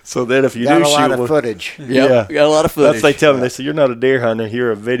 So then, if you got do a shoot, lot of footage. You got a lot of footage. That's what they tell me. They say, you're not a deer hunter,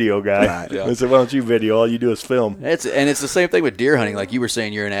 you're a video guy. Right. I said, why don't you video? All you do is film. It's the same thing with deer hunting. Like you were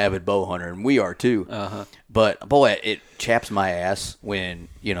saying, you're an avid bow hunter, and we are too. But boy, it chaps my ass when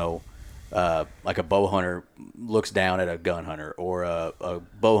like a bow hunter looks down at a gun hunter, or a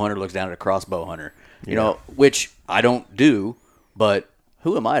bow hunter looks down at a crossbow hunter. Which I don't do. But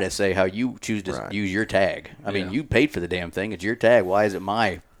who am I to say how you choose to use your tag? I mean, you paid for the damn thing. It's your tag. Why is it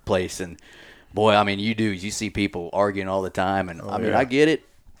my place? And, boy, I mean, you see people arguing all the time. And, I get it.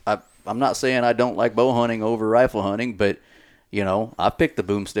 I'm not saying I don't like bow hunting over rifle hunting, but, I've picked the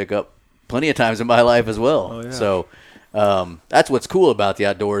boomstick up plenty of times in my life as well. So that's what's cool about the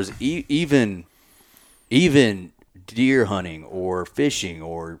outdoors. Even deer hunting or fishing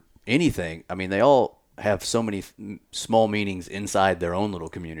or anything, I mean, they all have so many small meanings inside their own little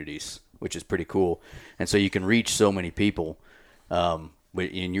communities, which is pretty cool. And so you can reach so many people. And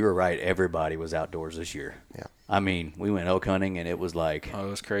you were right, everybody was outdoors this year. Yeah. I mean, we went elk hunting, and it was like... Oh, it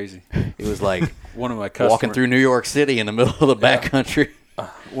was crazy. It was like one of my customers, walking through New York City in the middle of the backcountry.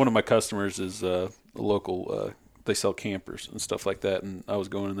 One of my customers is a local... they sell campers and stuff like that, and I was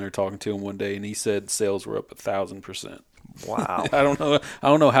going in there talking to him one day, and he said sales were up 1,000%. Wow. I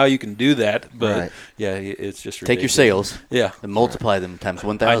don't know how you can do that, but it's just ridiculous. Take your sales, and multiply them times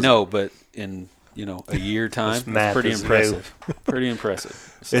 1,000. I know, but in a year time. This math Pretty is impressive. Pretty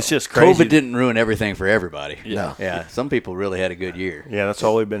impressive. So, It's just crazy. COVID didn't ruin everything for everybody. Yeah. Yeah. Some people really had a good year. Yeah, that's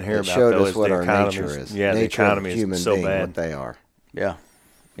all we've been hearing It about. showed though, us is what the our economy nature is. Yeah, the nature economy of human is so being, bad. what they are. Yeah.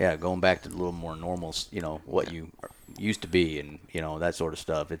 Yeah. Going back to a little more normal, what you used to be and, that sort of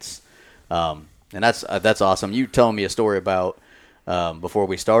stuff. It's, and that's awesome. You telling me a story about, before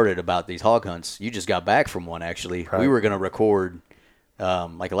we started about these hog hunts. You just got back from one, actually. Right. We were going to record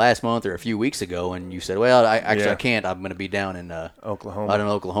like last month or a few weeks ago, and you said, well, I Yeah. can't. I'm going to be down in Oklahoma. out in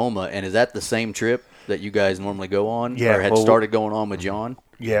Oklahoma. And is that the same trip that you guys normally go on? Yeah, Or had well, started going on with John?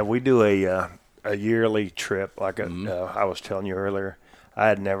 Yeah, we do a yearly trip. Like Mm-hmm. I was telling you earlier,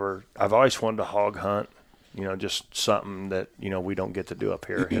 I've always wanted to hog hunt. Just something that we don't get to do up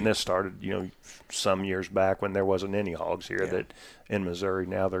here. And this started some years back when there wasn't any hogs here. That in Missouri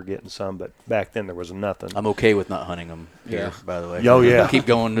now they're getting some, but back then there was nothing. I'm okay with not hunting them here, Yeah. by the way. Oh, yeah. Keep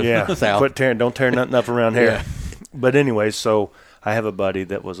going to south. Don't tear nothing up around here. Yeah. But anyway, so I have a buddy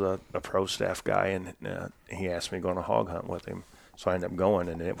that was a pro staff guy, and he asked me to go on a hog hunt with him. So I ended up going,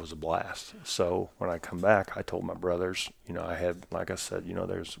 and it was a blast. So when I come back, I told my brothers, I had, like I said,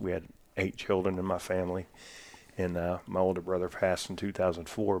 we had 8 children in my family, and my older brother passed in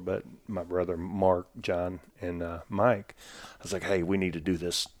 2004. But my brother Mark, John, and Mike, I was like, hey, we need to do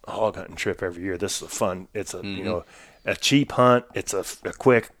this hog hunting trip every year. This is fun. It's a a cheap hunt. It's a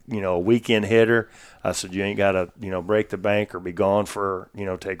quick weekend hitter. I said, you ain't got to break the bank or be gone for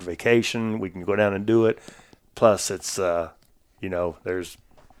take vacation. We can go down and do it. Plus, it's there's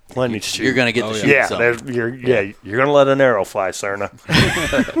plenty to shoot. You're going to get to shoot Yeah, something. you're going to let an arrow fly, Cerna.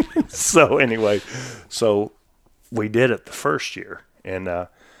 So anyway, we did it the first year, and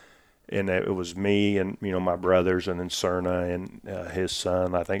it was me and my brothers, and then Cerna and his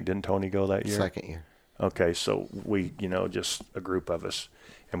son. I think, didn't Tony go that year? Second year. Okay, so we just a group of us,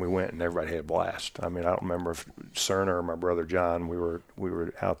 and we went, and everybody had a blast. I mean, I don't remember if Cerna or my brother John. We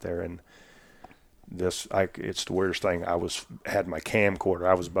were out there, and it's the weirdest thing. I had my camcorder.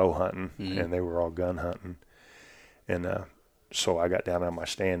 I was bow hunting, and they were all gun hunting. And so I got down on my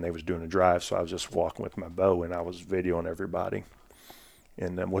stand. They was doing a drive, so I was just walking with my bow, and I was videoing everybody.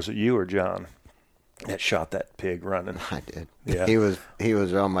 And was it you or John that shot that pig running? I did. Yeah. He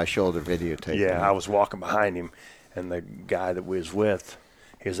was on my shoulder videotaping. Yeah, I was walking behind him, and the guy that we was with,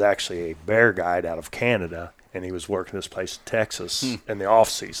 he was actually a bear guide out of Canada, and he was working this place in Texas in the off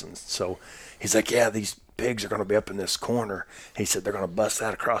season. So he's like, yeah, these pigs are going to be up in this corner. He said they're going to bust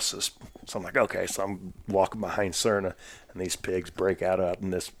that across this. So I'm like, okay. So I'm walking behind Cerna, and these pigs break out up in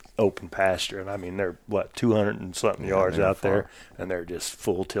this open pasture. And I mean, they're 200 and something yards out there, and they're just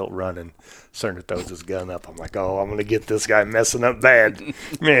full tilt running. Cerna throws his gun up. I'm like, oh, I'm going to get this guy messing up bad.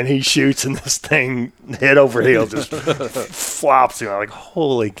 Man, he shoots, and this thing head over heels just flops him. I'm like,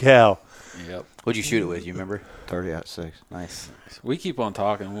 holy cow. Yep. What'd you shoot it with? You remember? 30-06. Nice. We keep on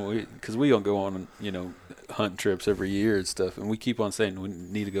talking because we don't go on hunting trips every year and stuff, and we keep on saying we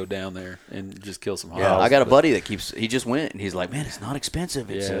need to go down there and just kill some hogs. Yeah, I got a buddy that he just went, and he's like, man, it's not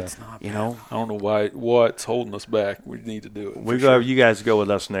expensive. It's not you bad. know. I don't know what's holding us back. We need to do it. We go. You guys go with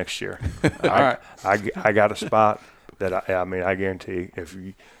us next year. All right. I got a spot that I guarantee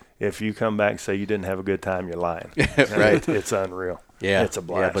if you come back and say you didn't have a good time, you're lying. Right. It's unreal. Yeah, it's a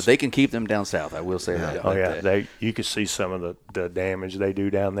blast. Yeah, but they can keep them down south. I will say that. Oh yeah, you can see some of the damage they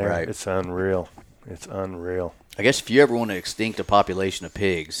do down there. Right. It's unreal. It's unreal. I guess if you ever want to extinct a population of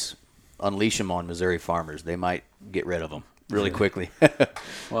pigs, unleash them on Missouri farmers. They might get rid of them really quickly.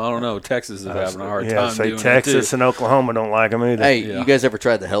 Well, I don't know. Texas is having a hard Yeah, time say doing Texas it too. and Oklahoma don't like them either. Hey, Yeah. you guys ever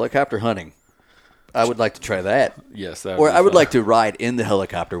tried the helicopter hunting? I would like to try that. Yes, that Or be I would fun. like to ride in the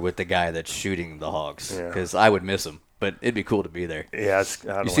helicopter with the guy that's shooting the hogs Yeah. because I would miss him. But it'd be cool to be there. Yeah,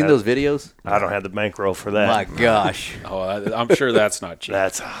 You seen those videos? I don't have the bankroll for that. My gosh. Oh, I'm sure that's not cheap.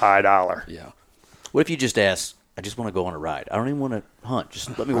 That's high dollar. Yeah. What if you just ask, I just want to go on a ride. I don't even want to hunt.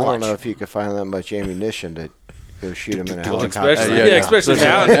 Just let me I watch. don't know if you could find that much ammunition to go shoot him in a Well, helicopter. especially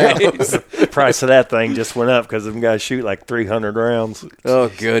nowadays. The price of that thing just went up because them guys shoot like 300 rounds. Oh,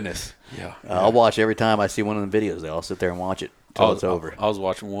 goodness. Yeah. I'll watch every time I see one of them videos. I'll sit there and watch it till it's over. I was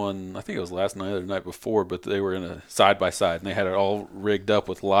watching one, I think it was last night or the night before, but they were in a side-by-side, and they had it all rigged up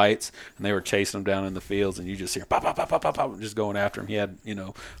with lights, and they were chasing them down in the fields, and you just hear pop, pop, pop, pop, pop, pop, just going after him. He had,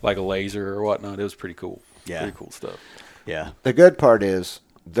 like a laser or whatnot. It was pretty cool. Yeah. Pretty cool stuff. Yeah. The good part is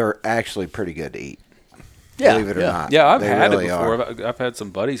they're actually pretty good to eat. Yeah. Believe it or yeah. not. Yeah, I've They had really it are. before. I've had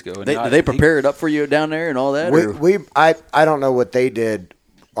some buddies go. And Do they prepare it up for you down there and all that? or- I don't know what they did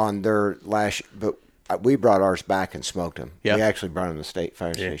on their last, but we brought ours back and smoked them. Yeah. We actually brought them to the state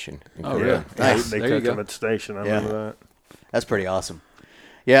fire station. and Oh, cooked yeah. them. Nice. They There you cooked them go. at the station. I Yeah. remember that. That's pretty awesome.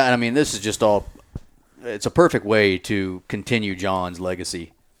 Yeah, and I mean, this is just all it's a perfect way to continue John's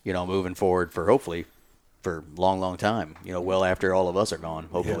legacy, moving forward for hopefully for a long, long time, well after all of us are gone,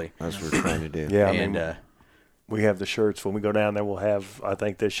 hopefully. That's what we're trying to do. Yeah, And, we have the shirts. When we go down there, we'll have, I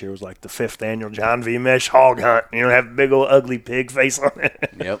think this year was like the 5th annual John V. Mesh Hog Hunt. Have a big old ugly pig face on it.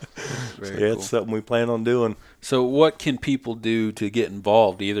 yep. It's something we plan on doing. So what can people do to get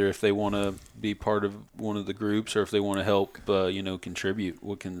involved, either if they want to be part of one of the groups or if they want to help, contribute?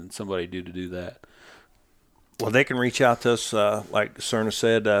 What can somebody do to do that? Well, they can reach out to us, like Cerna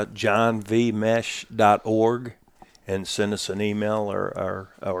said, johnvmesh.org, and send us an email or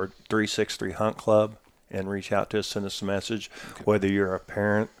 363 Hunt Club, and reach out to us, send us a message. Okay. Whether you're a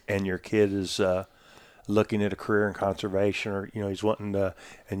parent and your kid is looking at a career in conservation, or he's wanting to,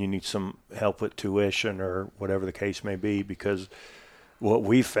 and you need some help with tuition or whatever the case may be, because what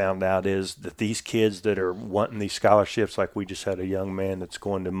we found out is that these kids that are wanting these scholarships, like we just had a young man that's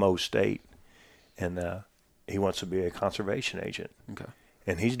going to Mo State, and he wants to be a conservation agent. Okay.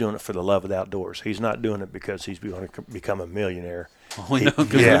 And he's doing it for the love of the outdoors. He's not doing it because he's going to become a millionaire. We know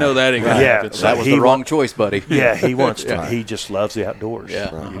that ain't going to happen. So that was the wrong choice, buddy. Yeah, he wants to. He just loves the outdoors.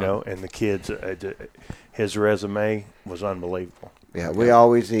 Yeah. And the kids, his resume was unbelievable. Yeah, we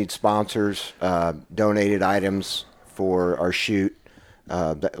always need sponsors, donated items for our shoot.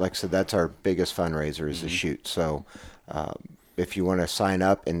 Like I said, that's our biggest fundraiser is the shoot. So if you want to sign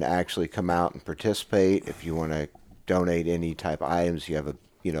up and actually come out and participate, if you want to donate any type of items, you have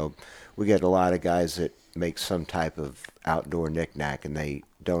we get a lot of guys that make some type of outdoor knickknack and they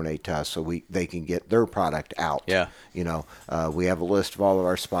donate to us so they can get their product out. Yeah. We have a list of all of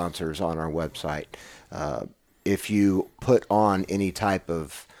our sponsors on our website. If you put on any type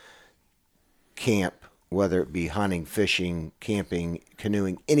of camp, whether it be hunting, fishing, camping,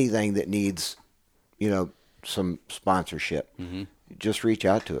 canoeing, anything that needs, some sponsorship, just reach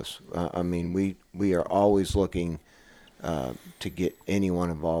out to us. We are always looking to get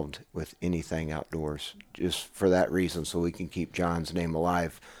anyone involved with anything outdoors, just for that reason, so we can keep John's name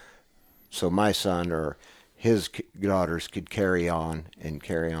alive, so my son or his daughters could carry on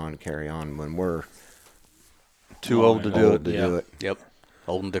when we're too old to do it. Yep.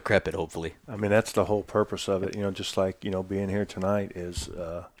 Old and decrepit, hopefully. That's the whole purpose of it. Just like being here tonight is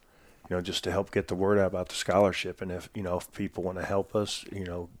just to help get the word out about the scholarship. And if people want to help us,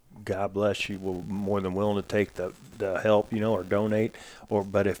 God bless you. We're more than willing to take the help, or donate.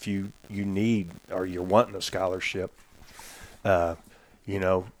 But if you need or you're wanting a scholarship, that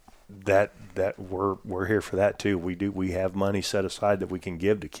we're here for that too. We have money set aside that we can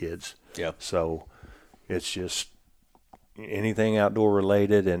give to kids. Yeah. So it's just anything outdoor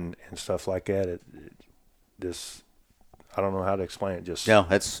related and stuff like that. I don't know how to explain it.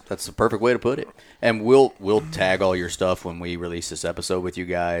 That's the perfect way to put it. And we'll tag all your stuff when we release this episode with you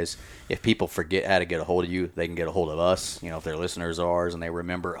guys. If people forget how to get a hold of you, they can get a hold of us. If they're listeners of ours and they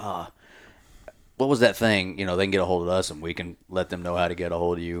remember, what was that thing? They can get a hold of us and we can let them know how to get a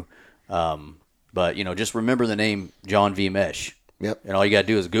hold of you. But just remember the name John V. Mesh. Yep. And all you got to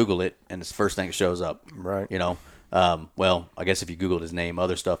do is Google it, and it's the first thing that shows up. Right. Well, I guess if you Googled his name,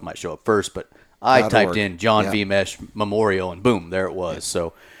 other stuff might show up first, but I typed in John V. Mesh Memorial, and boom, there it was. Yeah.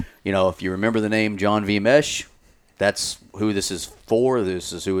 So, if you remember the name John V. Mesh, that's who this is for.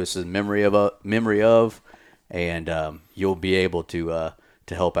 This is who this is memory of, and you'll be able to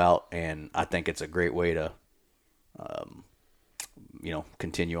help out. And I think it's a great way to,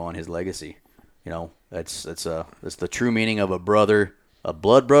 continue on his legacy. That's the true meaning of a brother, a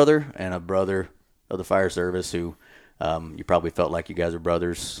blood brother, and a brother of the fire service who you probably felt like you guys are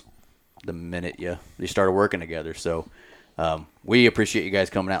brothers the minute you started working together. So we appreciate you guys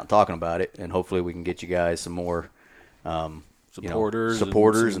coming out and talking about it, and hopefully we can get you guys some more supporters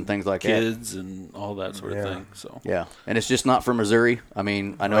and things like kids and all that sort of thing. So yeah, and it's just not for Missouri. I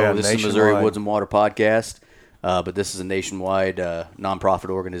know this is Missouri Woods and Water podcast, but this is a nationwide nonprofit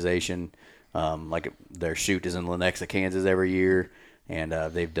organization. Their shoot is in Lenexa, Kansas every year. And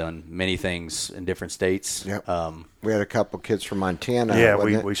they've done many things in different states. Yep. We had a couple kids from Montana. Yeah,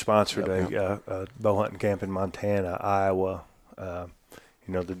 we sponsored a bow hunting camp in Montana, Iowa.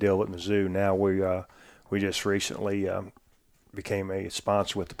 The deal with Mizzou. Now we just recently became a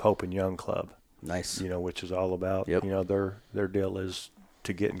sponsor with the Pope and Young Club. Nice. Which is all about. Yep. Their deal is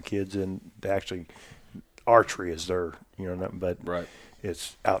to getting kids in. Actually, archery is their. But right.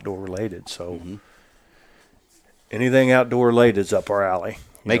 It's outdoor related. So. Mm-hmm. Anything outdoor related is up our alley.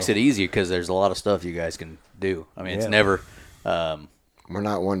 Makes it easier because there's a lot of stuff you guys can do. It's never. We're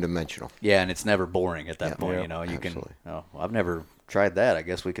not one-dimensional. Yeah, and it's never boring at that point. Yeah, You absolutely. can. I've never tried that. I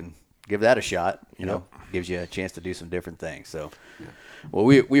guess we can give that a shot. You know, gives you a chance to do some different things. So, well,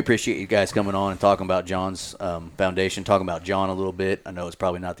 we appreciate you guys coming on and talking about John's foundation, talking about John a little bit. I know it's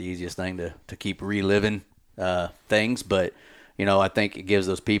probably not the easiest thing to keep reliving things, but, you know, I think it gives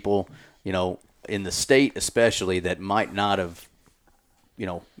those people, you know, in the state especially that might not have, you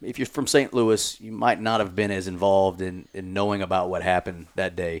know, if you're from St. Louis, you might not have been as involved in knowing about what happened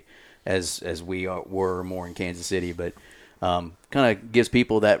that day as we were more in Kansas City, but kind of gives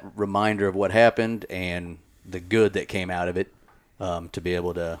people that reminder of what happened and the good that came out of it, to be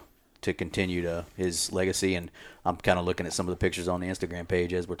able to continue to his legacy. And I'm kind of looking at some of the pictures on the Instagram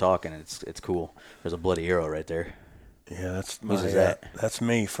page as we're talking. And it's cool. There's a bloody arrow right there. Yeah, that's Whose is that? That's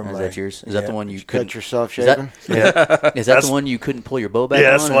me from Is my. that yours? Is that the one you Cut couldn't? yourself Is that, shaving? Yeah, is that the one you couldn't pull your bow back on?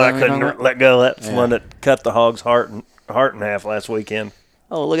 yeah, that's Is why that I what you're talking couldn't about? let go. That's the Yeah. one that cut the hog's heart in half last weekend.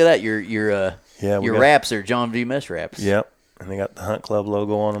 Oh, look at that! Your Yeah, we your got- wraps are John V. Mesh wraps. Yep, and they got the Hunt Club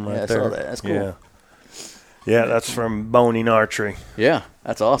logo on them right Yeah, I there. saw that. That's cool. Yeah, yeah, that's from Boning Archery. Yeah,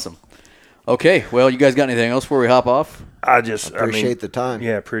 that's awesome. Okay, well, you guys got anything else before we hop off? Appreciate the time.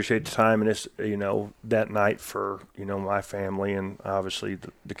 Yeah, appreciate the time. And it's, you know, that night for, you know, my family and obviously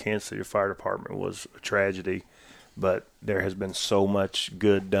the Kansas City Fire Department was a tragedy, but there has been so much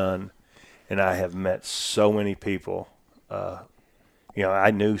good done, and I have met so many people. You know, I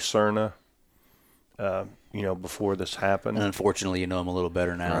knew Cerna, you know, before this happened. And unfortunately, you know him a little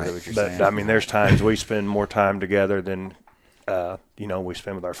better now. Is that what you're But saying? I mean, there's times we spend more time together than, you know, we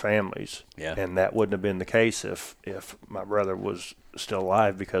spend with our families. Yeah. And that wouldn't have been the case if my brother was still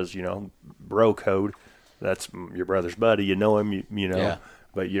alive, because, you know, bro code, that's your brother's buddy. You know him, you know, Yeah.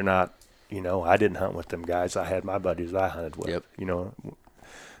 but you're not, you know, I didn't hunt with them guys. I had my buddies I hunted with, Yep. you know,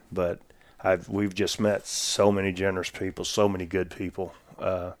 but we've just met so many generous people, so many good people.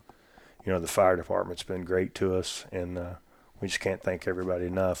 You know, the fire department's been great to us, and we just can't thank everybody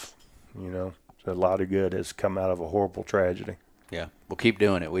enough. You know, so a lot of good has come out of a horrible tragedy. Yeah, we'll keep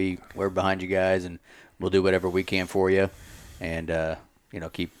doing it. We're behind you guys, and we'll do whatever we can for you, and you know,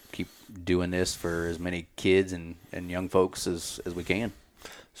 keep doing this for as many kids and young folks as we can.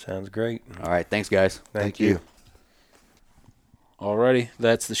 Sounds great. All right, thanks, guys. Thank you. Alrighty,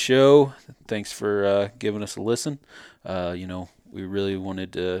 that's the show. Thanks for giving us a listen. You know, we really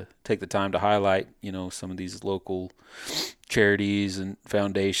wanted to take the time to highlight, you know, some of these local charities and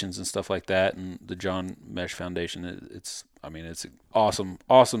foundations and stuff like that. And the John Mesh Foundation, it's an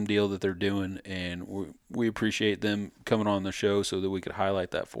awesome deal that they're doing, and we appreciate them coming on the show so that we could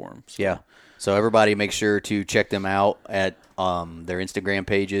highlight that for them. So. Yeah. So everybody make sure to check them out at their Instagram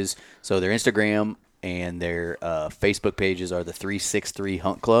pages. So their Instagram and their Facebook pages are the 363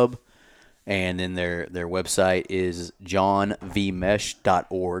 Hunt Club. And then their website is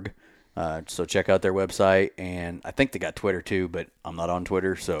johnvmesh.org. So check out their website. And I think they got Twitter too, but I'm not on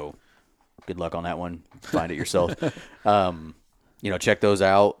Twitter, so good luck on that one. Find it yourself. You know, check those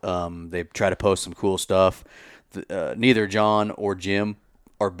out. They try to post some cool stuff. Neither John or Jim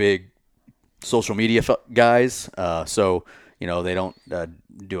are big social media guys, so you know they don't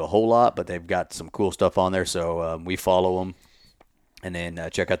do a whole lot, but they've got some cool stuff on there. So we follow them. And then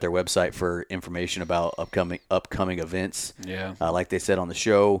check out their website for information about upcoming events. Yeah. Like they said on the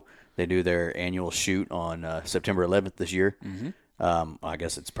show, they do their annual shoot on September 11th this year. Mm-hmm. I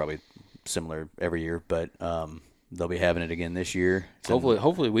guess it's probably similar every year, but they'll be having it again this year.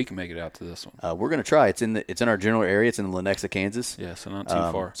 Hopefully we can make it out to this one. We're gonna try. It's in our general area. It's in Lenexa, Kansas. Yeah, so not too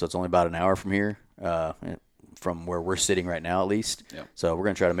far. So it's only about an hour from here, from where we're sitting right now, at least. Yep. So we're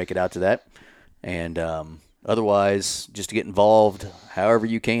gonna try to make it out to that, and otherwise, just to get involved however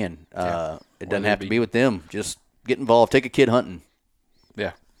you can. It doesn't have to be with them. Just get involved. Take a kid hunting.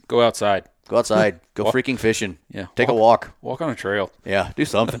 Yeah, go outside. Go outside. Go freaking fishing. Yeah, Take a walk. Walk on a trail. Yeah, do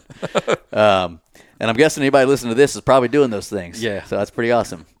something. And I'm guessing anybody listening to this is probably doing those things. Yeah. So that's pretty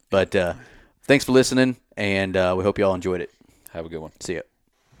awesome. But thanks for listening, and we hope you all enjoyed it. Have a good one. See ya.